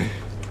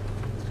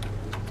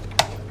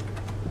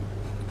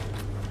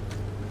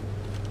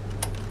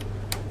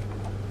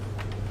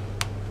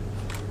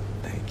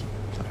 Thank you.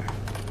 Sorry.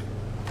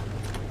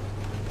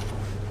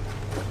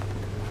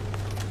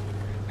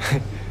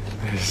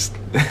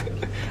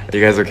 Are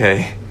you guys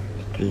okay?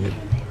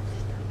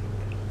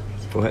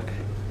 What?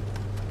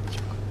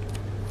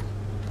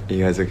 Are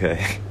you guys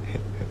okay?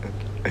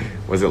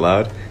 Was it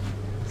loud?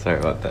 Sorry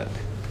about that.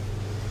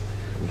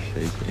 I'm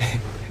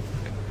shaking.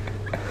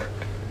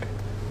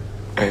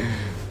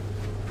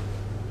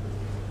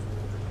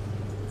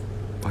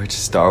 Which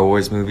Star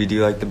Wars movie do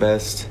you like the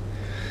best?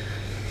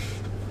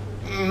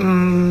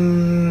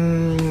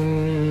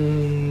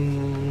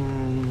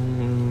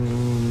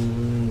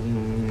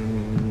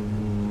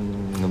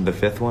 The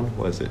fifth one?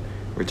 Was it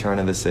Return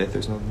of the Sith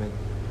or something?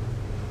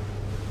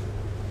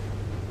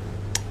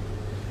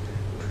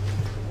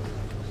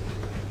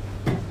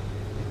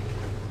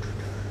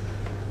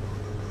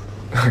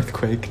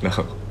 Earthquake?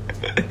 No.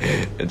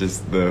 It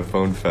just, the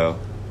phone fell.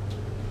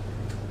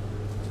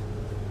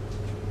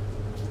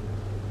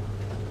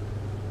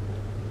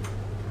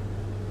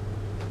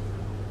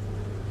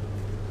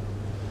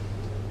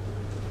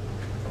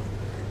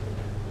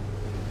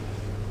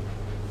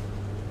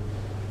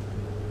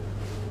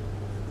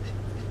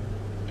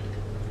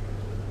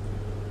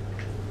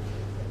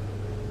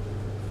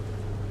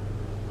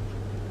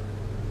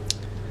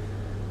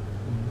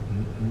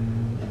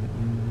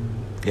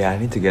 Yeah, I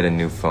need to get a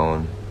new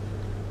phone.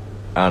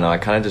 I don't know, I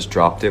kind of just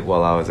dropped it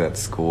while I was at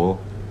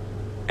school,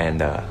 and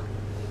the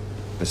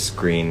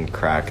screen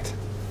cracked,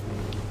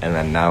 and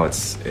then now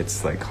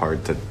it's like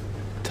hard to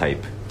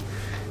type.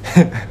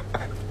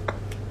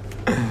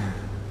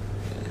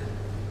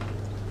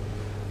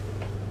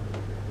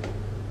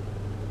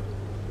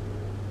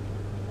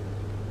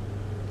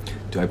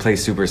 Do I play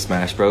Super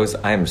Smash Bros?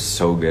 I am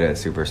so good at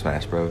Super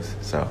Smash Bros,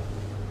 so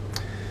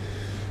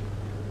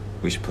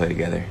we should play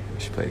together.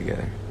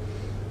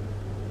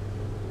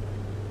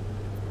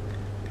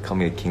 Call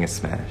me the king of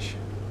Smash.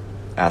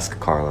 Ask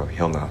Carlo,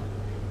 he'll know.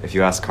 If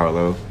you ask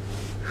Carlo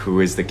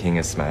who is the king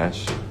of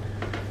Smash,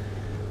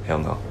 he'll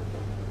know.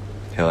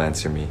 He'll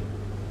answer me.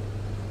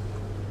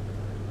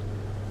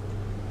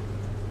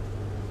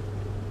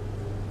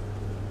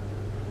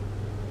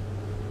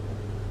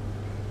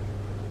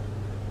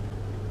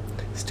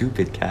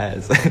 Stupid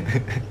Kaz.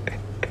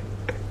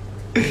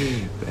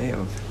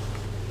 Damn.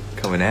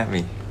 Coming at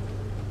me.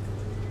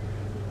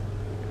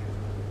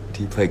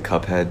 Do you play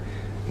Cuphead?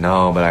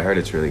 No, but I heard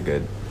it's really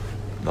good.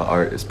 The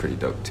art is pretty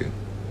dope too.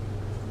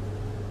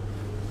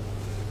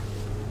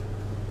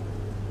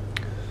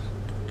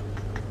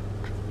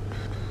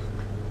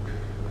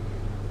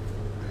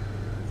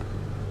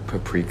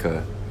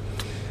 Paprika.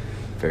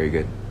 Very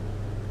good.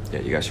 Yeah,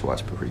 you guys should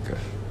watch Paprika.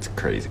 It's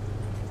crazy.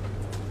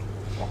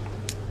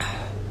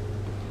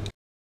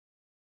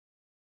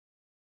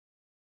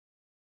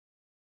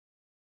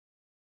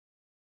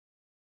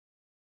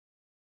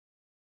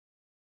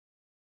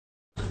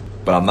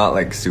 But I'm not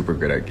like super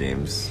good at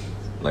games.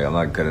 Like I'm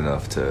not good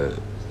enough to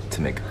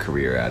make a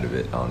career out of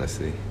it,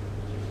 honestly.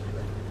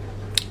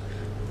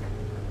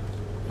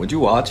 Would you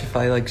watch if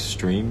I like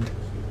streamed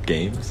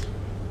games?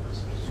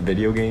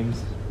 Video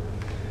games?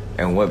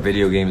 And what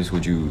video games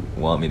would you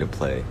want me to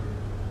play?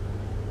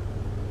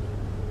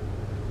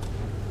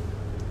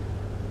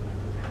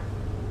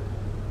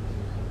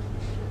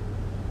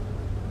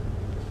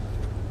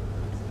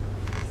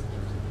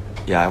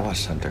 Yeah, I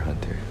watched Hunter x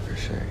Hunter for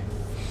sure.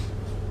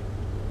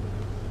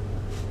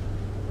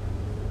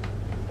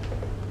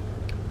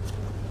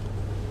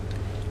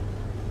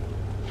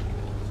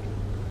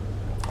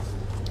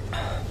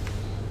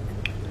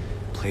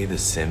 Play The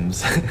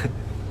Sims.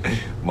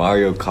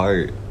 Mario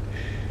Kart.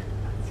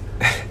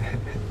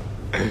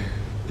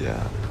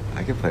 Yeah,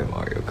 I can play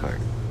Mario Kart.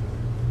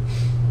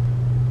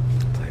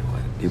 Play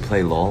what? Do you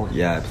play LOL?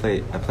 Yeah, I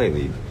play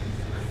League.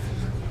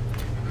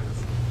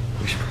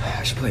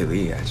 I should play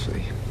League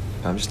actually.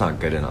 I'm just not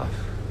good enough.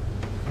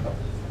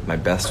 My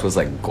best was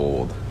like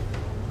gold.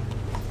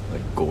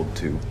 Like gold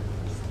 2.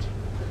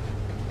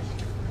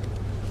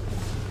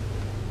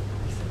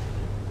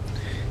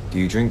 Do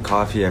you drink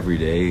coffee every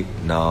day?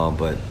 No,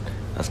 but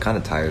I was kind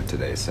of tired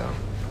today, so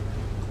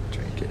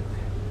drink it.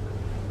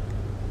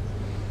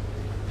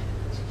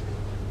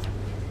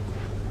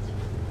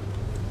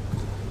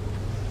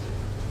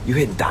 You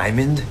hit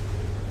diamond?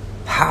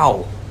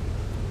 How?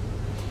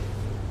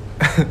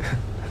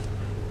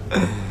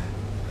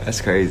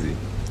 That's crazy.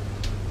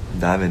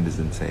 Diamond is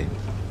insane.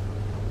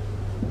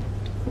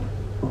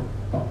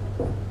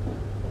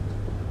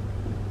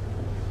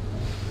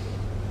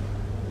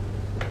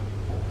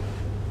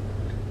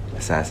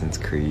 Assassin's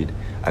Creed.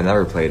 I've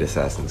never played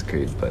Assassin's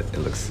Creed, but it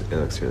looks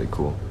really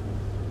cool.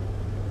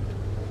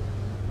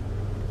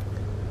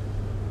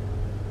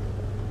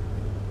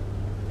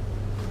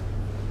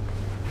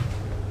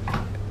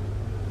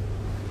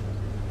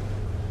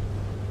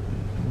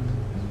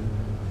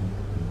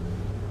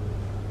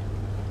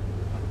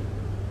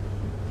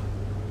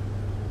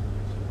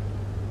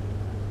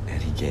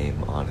 indie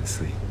game,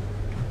 honestly.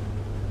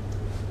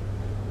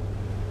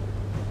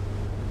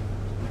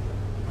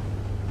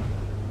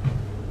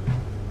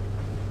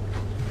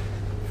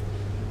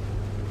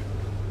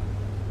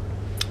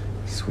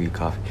 Sweet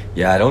coffee.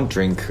 Yeah, I don't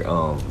drink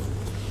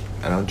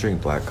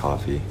black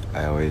coffee.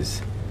 I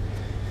always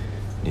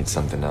need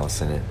something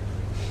else in it.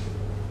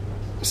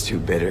 It's too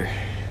bitter.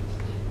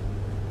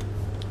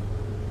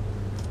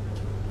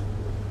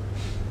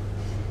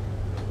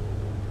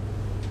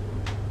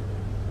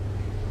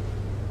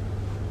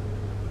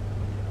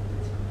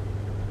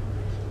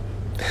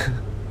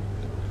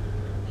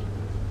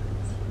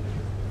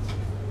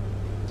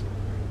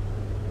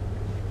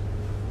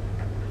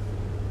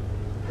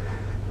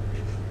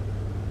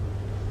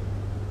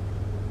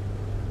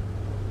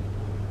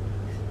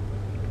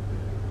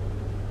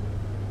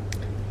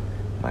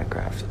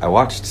 Minecraft. I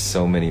watched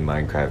so many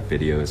Minecraft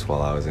videos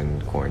while I was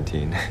in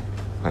quarantine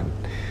on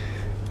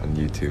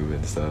YouTube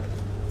and stuff.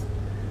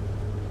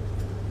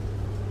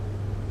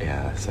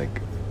 Yeah, it's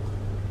like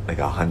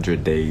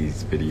 100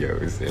 days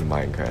videos in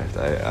Minecraft.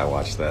 I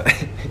watched that.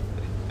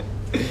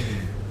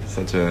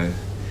 such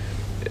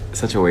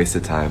a waste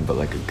of time, but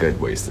like a good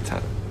waste of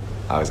time.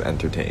 I was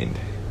entertained.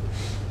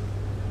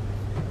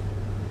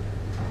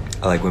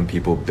 I like when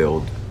people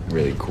build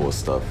really cool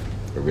stuff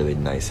or really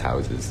nice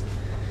houses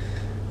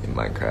in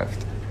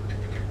Minecraft.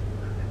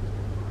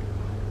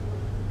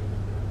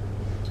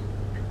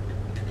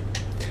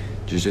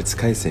呪術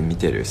廻戦見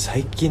てる？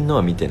最近の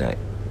は見てない。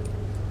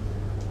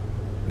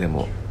で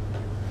も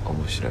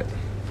面白い。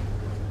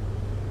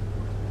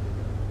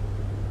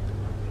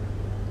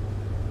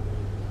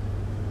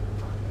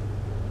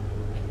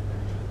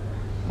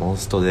モン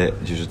ストで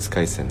呪術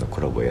廻戦のコ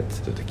ラボやっ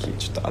てた時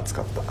ちょっと熱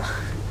かった。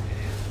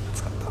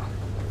熱かった。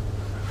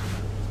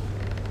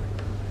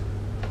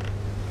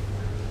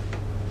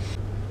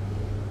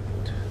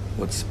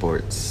What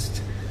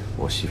sports?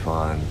 我喜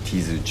欢踢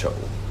足球。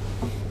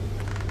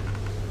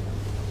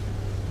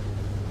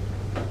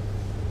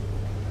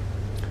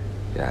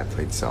Yeah, I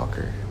played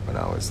soccer when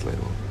I was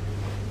little.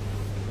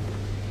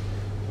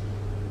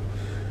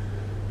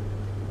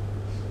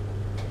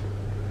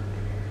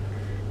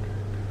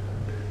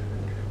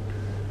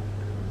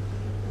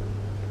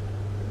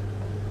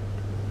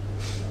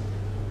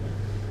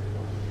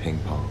 Ping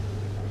pong.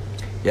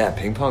 Yeah,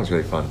 ping pong's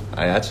really fun.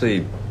 I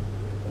actually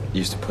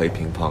used to play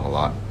ping pong a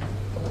lot.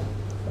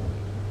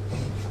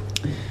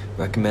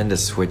 Recommend a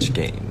Switch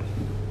game.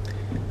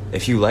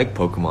 If you like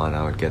Pokemon,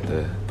 I would get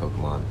the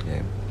Pokemon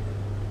game.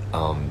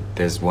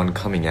 There's one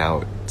coming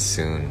out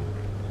soon.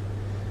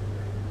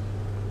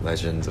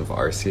 Legends of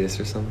Arceus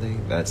or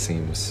something. That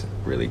seems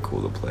really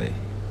cool to play.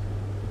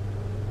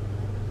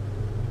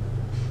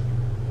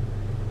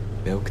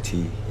 Milk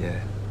tea,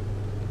 yeah.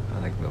 I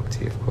like milk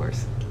tea, of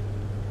course.